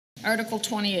Article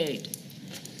 28.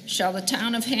 Shall the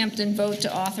Town of Hampton vote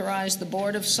to authorize the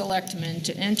Board of Selectmen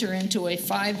to enter into a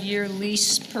 5-year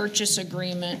lease purchase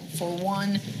agreement for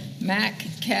one Mack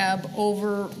Cab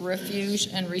over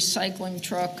refuse and recycling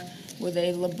truck with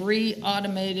a Labrie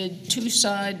automated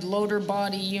two-side loader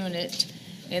body unit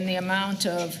in the amount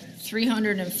of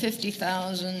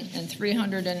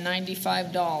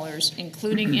 $350,395,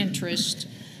 including interest,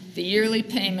 the yearly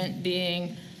payment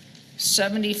being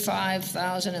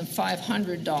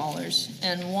 $75,500,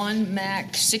 and one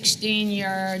Mack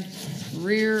 16-yard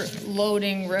rear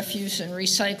loading refuse and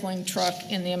recycling truck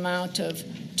in the amount of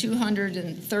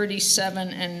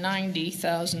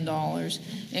 $237,090,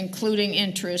 including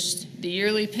interest, the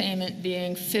yearly payment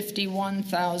being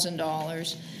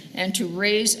 $51,000, and to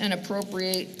raise and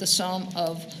appropriate the sum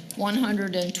of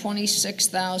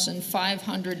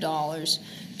 $126,500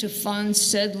 to fund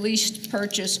said lease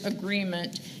purchase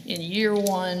agreement in year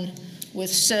one,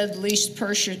 with said lease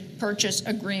purchase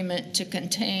agreement to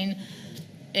contain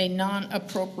a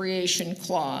non-appropriation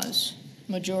clause.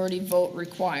 Majority vote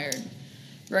required.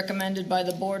 Recommended by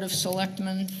the Board of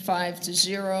Selectmen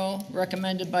 5-0.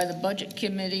 Recommended by the Budget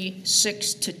Committee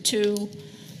 6-2.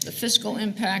 The fiscal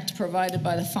impact provided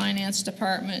by the Finance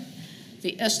Department.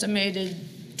 The estimated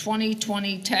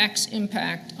 2020 tax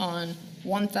impact on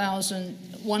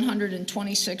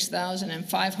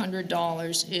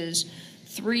 $126,500 is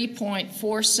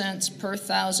 3.4 cents per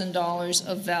 $1,000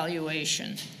 of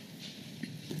valuation.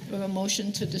 We have a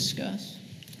motion to discuss.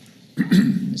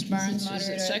 Ms. Barnes, is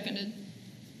it seconded?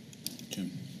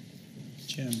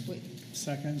 Jim. Wait.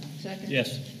 Second. Second?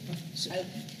 Yes.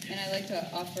 And I'd like to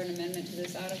offer an amendment to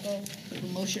this article. We have a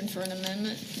motion for an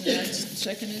amendment, and that's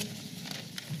seconded?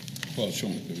 Well,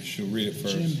 she'll read it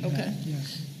first. Jim, Okay.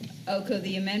 yes. Okay,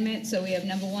 the amendment, so we have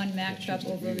number one, Mack truck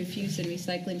over refuse and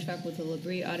recycling truck with a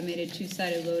Labrie automated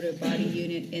two-sided loader body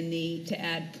unit in the, to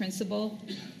add principal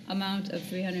amount of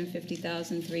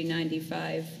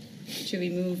 $350,395, to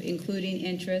remove including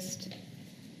interest,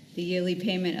 the yearly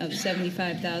payment of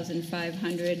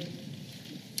 $75,500,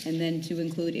 and then to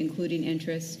include including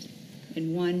interest,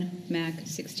 and one Mack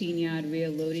 16-yard rear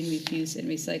loading refuse and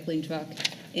recycling truck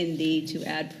in the to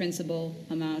add principal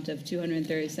amount of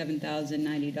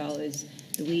 $237,090,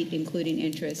 delete including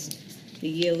interest, the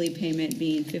yearly payment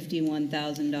being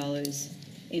 $51,000,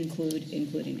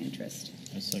 including interest.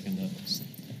 I second that.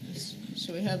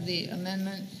 So we have the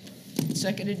amendment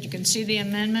seconded. You can see the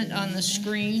amendment on the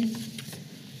screen.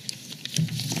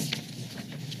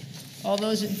 All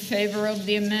those in favor of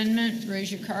the amendment, raise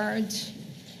your cards.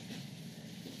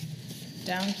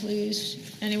 Down, please.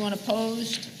 Anyone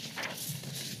opposed?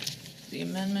 The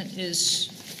amendment is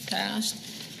passed.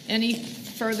 Any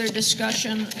further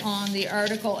discussion on the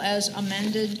article as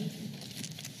amended?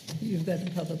 You've got the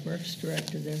Public Works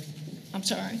Director there. I'm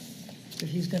sorry? If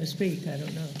he's going to speak, I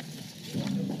don't know.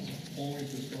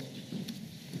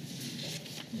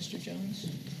 Mr. Jones?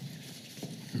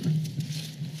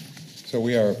 So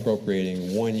we are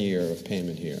appropriating 1 year of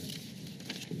payment here.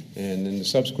 And in the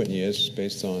subsequent years,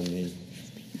 based on the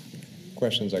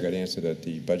questions I got answered at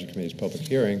the Budget Committee's public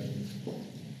hearing,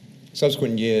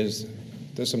 subsequent years,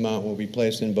 this amount will be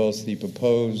placed in both the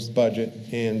proposed budget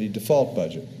and the default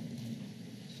budget.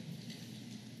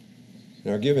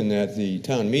 Now, given that the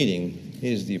town meeting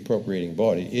is the appropriating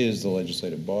body, is the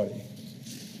legislative body,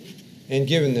 and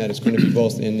given that it's going to be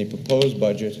both in the proposed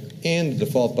budget and the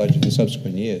default budget in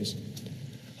subsequent years,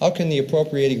 how can the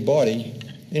appropriating body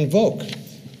invoke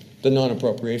the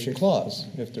non-appropriation clause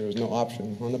if there is no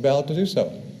option on the ballot to do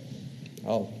so?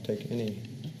 I'll take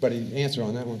anybody's answer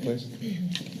on that one, please.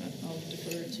 I'll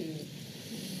defer to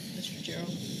Mr.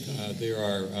 Gerald. There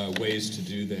are ways to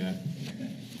do that.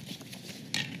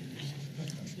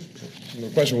 The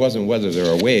question wasn't whether there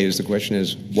are ways. The question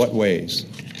is, what ways?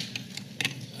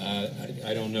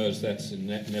 I don't know if that's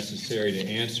necessary to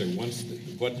answer. Once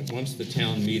the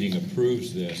town meeting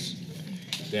approves this,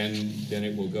 then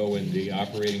it will go in the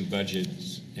operating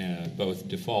budgets, both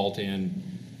default and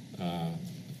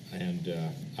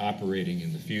operating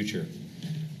in the future.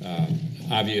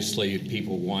 Obviously, if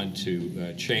people want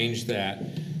to change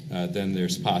that, then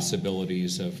there's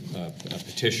possibilities of a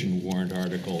petition warrant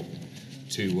article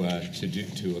to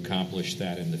accomplish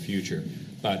that in the future.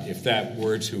 But if that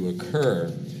were to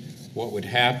occur, what would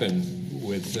happen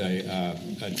with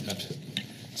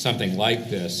something like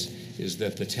this is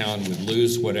that the town would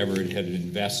lose whatever it had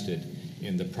invested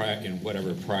in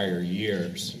whatever prior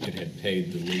years it had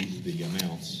paid the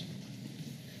amounts.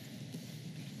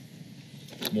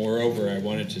 Moreover, I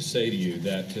wanted to say to you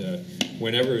that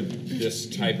whenever this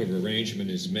type of arrangement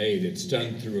is made, it's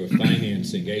done through a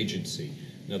financing agency.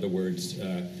 In other words,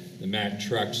 the Mack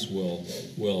trucks will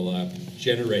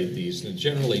generate these. And it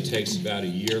generally takes about a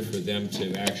year for them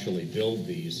to actually build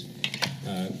these.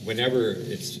 Whenever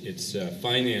it's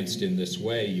financed in this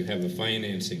way, you have a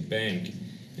financing bank,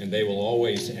 and they will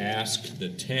always ask the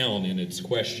town in its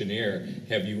questionnaire,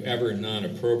 have you ever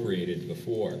non-appropriated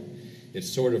before? It's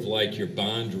sort of like your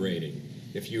bond rating.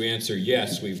 If you answer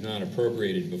yes, we've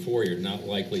non-appropriated before, you're not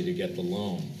likely to get the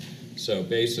loan. So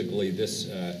basically this,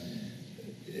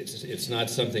 it's not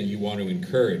something you want to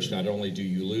encourage. Not only do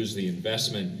you lose the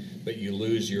investment, but you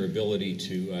lose your ability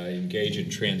to engage in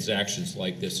transactions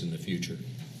like this in the future.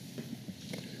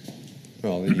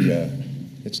 Well,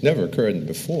 it's never occurred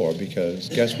before, because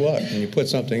guess what? When you put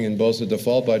something in both the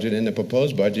default budget and the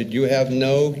proposed budget, you have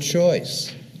no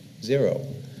choice. Zero.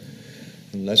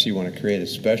 Unless you want to create a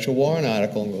special warrant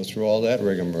article and go through all that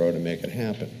rigmarole to make it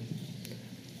happen.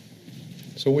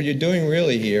 So what you're doing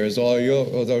really here is,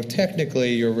 although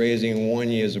technically you're raising 1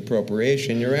 year's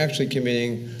appropriation, you're actually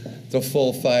committing the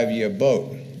full 5-year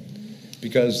vote.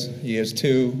 Because years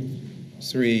 2,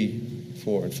 3,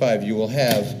 4, and 5, you will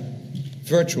have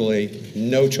virtually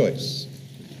no choice.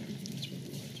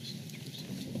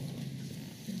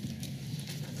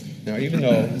 Now, even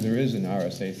though there is an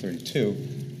RSA 32,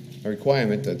 a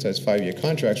requirement that says 5-year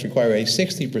contracts require a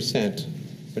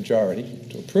 60% majority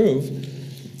to approve,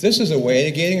 this is a way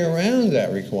of getting around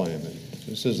that requirement.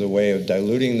 This is a way of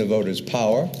diluting the voters'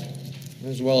 power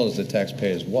as well as the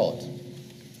taxpayer's wallet.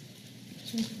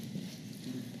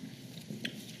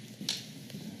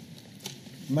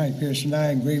 Mike Pearson,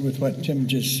 I agree with what Tim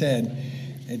just said.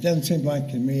 It doesn't seem like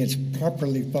to me it's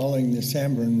properly following the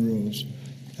Sanborn rules.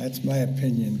 That's my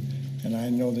opinion. And I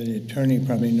know that the attorney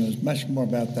probably knows much more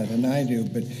about that than I do,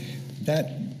 but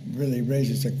that really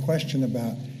raises a question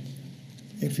about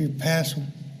if you pass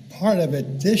part of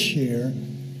it this year,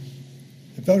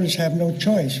 the voters have no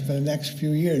choice for the next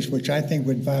few years, which I think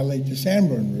would violate the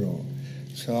Sanborn rule.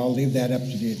 So I'll leave that up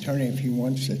to the attorney if he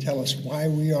wants to tell us why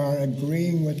we are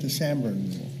agreeing with the Sanborn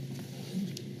rule.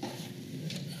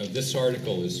 This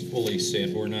article is fully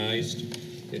Sanbornized.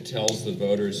 It tells the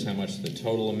voters how much the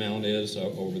total amount is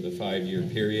over the 5-year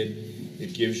period.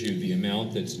 It gives you the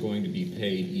amount that's going to be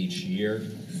paid each year.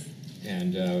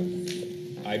 And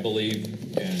I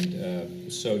believe,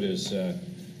 and so does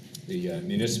the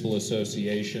Municipal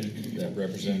Association that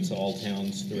represents all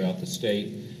towns throughout the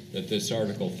state, that this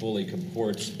article fully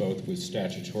comports both with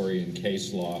statutory and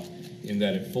case law in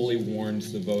that it fully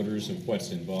warns the voters of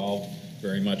what's involved,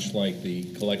 very much like the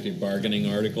collective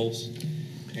bargaining articles,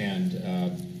 and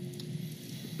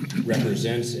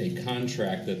represents a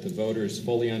contract that the voters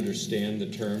fully understand the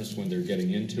terms when they're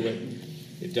getting into it.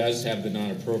 It does have the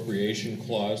non-appropriation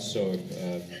clause, so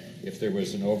if there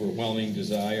was an overwhelming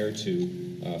desire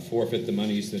to forfeit the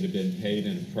monies that have been paid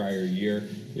in a prior year,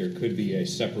 there could be a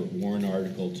separate warrant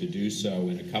article to do so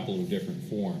in a couple of different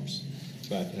forms.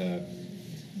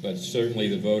 But certainly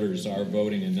the voters are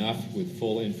voting enough with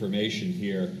full information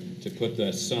here to put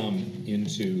the sum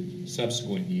into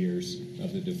subsequent years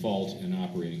of the default and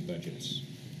operating budgets.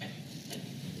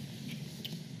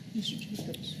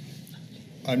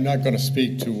 I'm not going to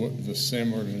speak to the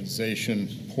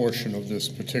Sanbornization portion of this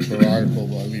particular article.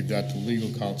 I leave that to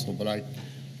legal counsel, but I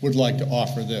would like to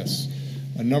offer this.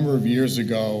 A number of years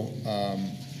ago,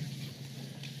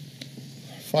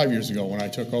 5 years ago, when I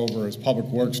took over as Public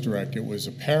Works Director, it was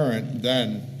apparent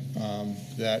then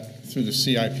that through the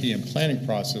CIP and planning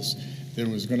process, that it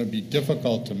was going to be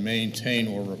difficult to maintain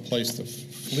or replace the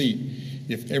fleet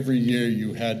if every year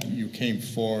you came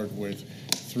forward with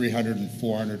 $300,000 and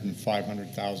 $400,000 and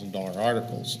 $500,000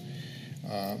 articles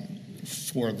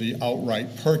for the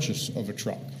outright purchase of a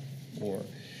truck.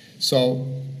 So,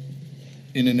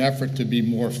 in an effort to be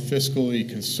more fiscally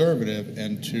conservative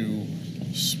and to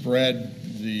spread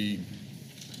the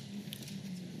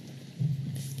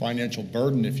financial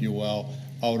burden, if you will,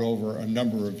 out over a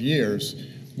number of years,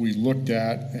 we looked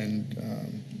at and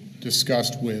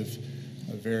discussed with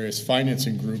various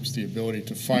financing groups the ability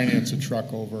to finance a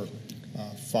truck over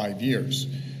 5 years.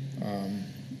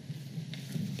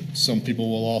 Some people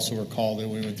will also recall that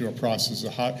we went through a process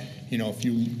of if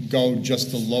you go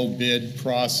just the low bid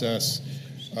process,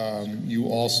 you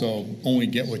also only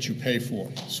get what you pay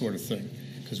for, sort of thing,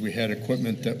 because we had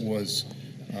equipment that was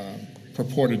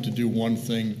purported to do one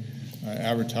thing,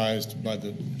 advertised by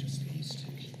the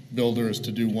builders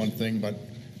to do one thing, but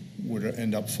would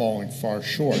end up falling far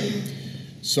short.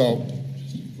 So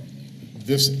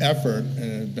this effort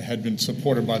has been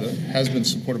supported by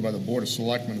the Board of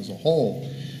Selectmen as a whole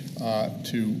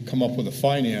to come up with a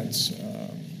finance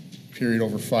period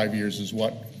over 5 years is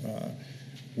what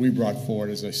we brought forward,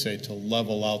 as I say, to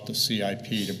level out the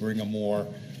CIP, to bring a more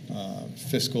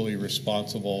fiscally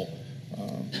responsible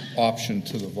option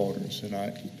to the voters. And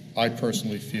I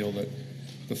personally feel that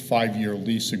the 5-year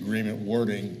lease agreement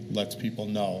wording lets people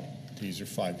know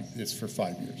it's for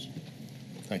 5 years.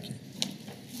 Thank you.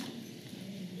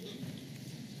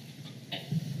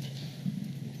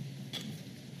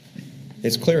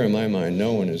 It's clear in my mind,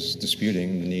 no one is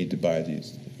disputing the need to buy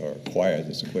these or acquire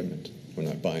this equipment. We're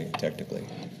not buying it technically.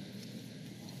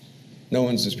 No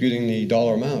one's disputing the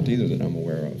dollar amount either that I'm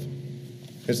aware of.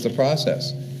 It's the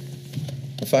process.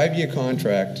 A 5-year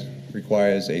contract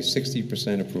requires a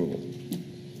 60% approval.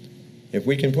 If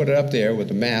we can put it up there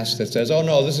with a mask that says, oh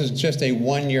no, this is just a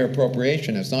 1-year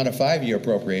appropriation, it's not a 5-year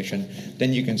appropriation,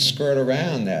 then you can skirt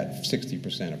around that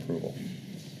 60% approval.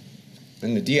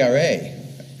 And the DRA,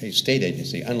 a state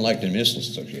agency, unlike the Municipal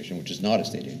Association, which is not a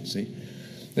state agency,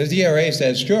 the DRA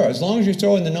says, sure, as long as you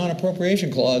throw in the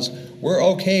non-appropriation clause, we're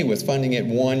okay with funding it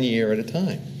 1 year at a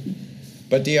time.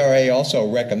 But DRA also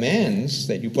recommends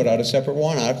that you put out a separate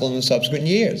warrant article in the subsequent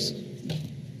years.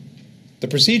 The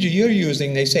procedure you're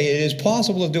using, they say it is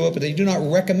possible to do it, but they do not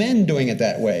recommend doing it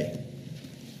that way.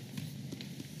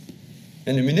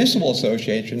 And the Municipal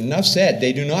Association, enough said,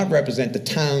 they do not represent the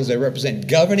towns, they represent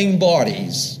governing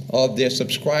bodies of their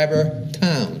subscriber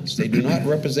towns. They do not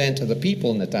represent the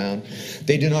people in the town.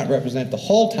 They do not represent the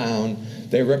whole town.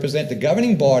 They represent the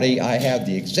governing body. I have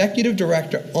the executive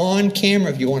director on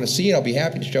camera. If you want to see it, I'll be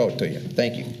happy to show it to you.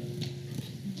 Thank you.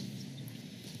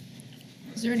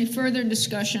 Is there any further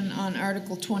discussion on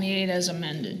Article 28 as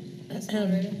amended? Mr.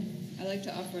 Moderator, I'd like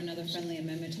to offer another friendly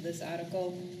amendment to this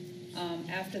article.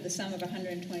 After the sum of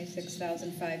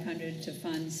 $126,500 to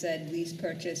fund said lease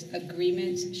purchase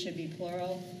agreements should be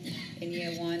plural in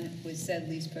year 1, with said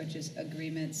lease purchase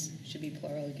agreements should be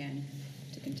plural again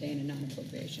to contain a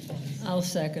non-appropriation. I'll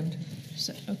second.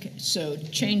 Okay, so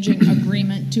changing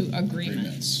agreement to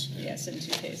agreements. Yes, in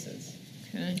 2 cases.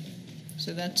 Okay,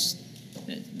 so that's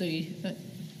the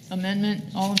amendment.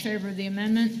 All in favor of the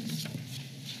amendment?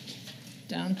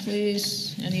 Down,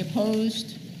 please. Any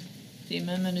opposed? The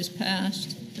amendment is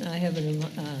passed. I have a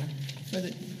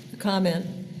comment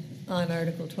on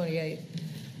Article 28.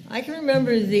 I can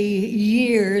remember the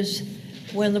years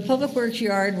when the Public Works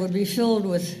yard would be filled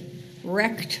with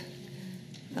wrecked,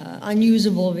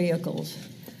 unusable vehicles.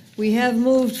 We have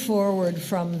moved forward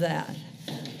from that.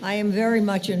 I am very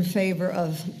much in favor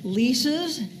of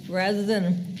leases rather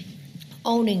than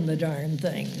owning the darn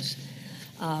things.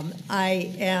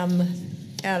 I am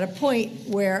at a point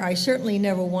where I certainly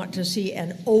never want to see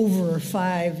an over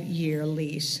 5-year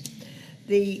lease.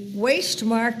 The waste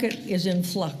market is in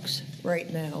flux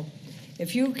right now.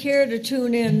 If you care to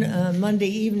tune in Monday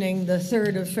evening, the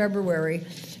 3rd of February,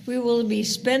 we will be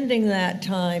spending that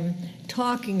time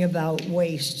talking about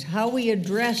waste, how we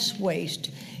address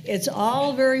waste. It's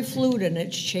all very fluid and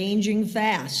it's changing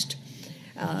fast.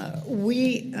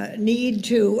 We need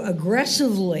to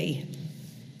aggressively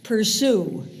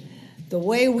pursue the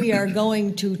way we are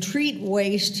going to treat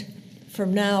waste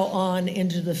from now on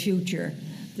into the future.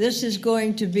 This is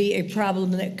going to be a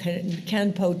problem that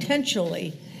can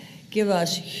potentially give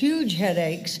us huge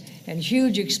headaches and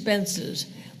huge expenses.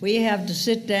 We have to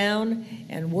sit down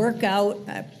and work out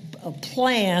a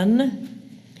plan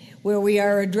where we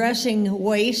are addressing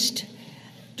waste.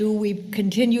 Do we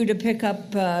continue to pick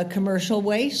up commercial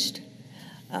waste?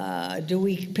 Do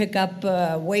we pick up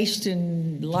waste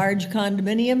in large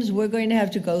condominiums? We're going to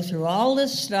have to go through all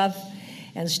this stuff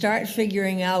and start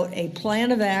figuring out a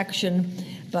plan of action.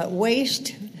 But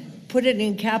waste, put it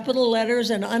in capital letters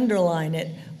and underline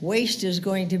it. Waste is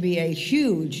going to be a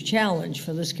huge challenge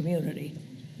for this community.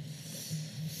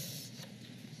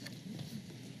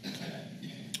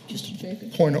 Mr.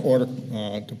 Jacobs? Point of order,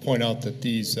 to point out that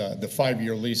these, the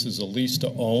 5-year lease is a lease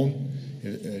to own.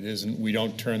 It isn't, we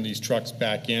don't turn these trucks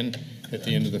back in at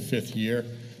the end of the 5th year.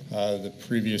 The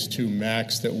previous 2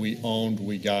 Macs that we owned,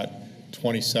 we got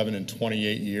 27 and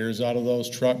 28 years out of those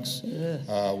trucks.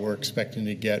 We're expecting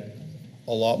to get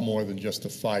a lot more than just a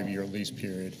 5-year lease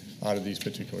period out of these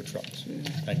particular trucks.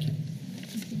 Thank you.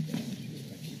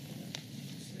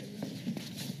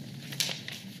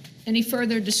 Any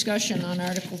further discussion on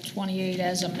Article 28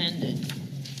 as amended?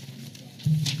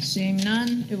 Seeing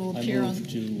none, it will I appear on... move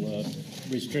to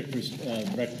restrict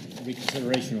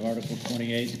reconsideration of Article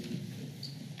 28.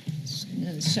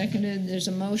 And seconded, there's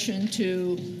a motion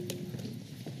to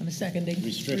I'm seconding.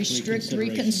 restrict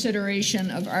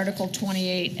reconsideration of Article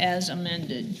 28 as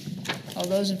amended. All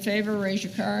those in favor, raise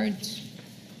your cards.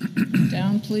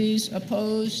 Down, please.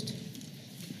 Opposed?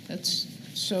 That's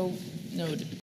so noted.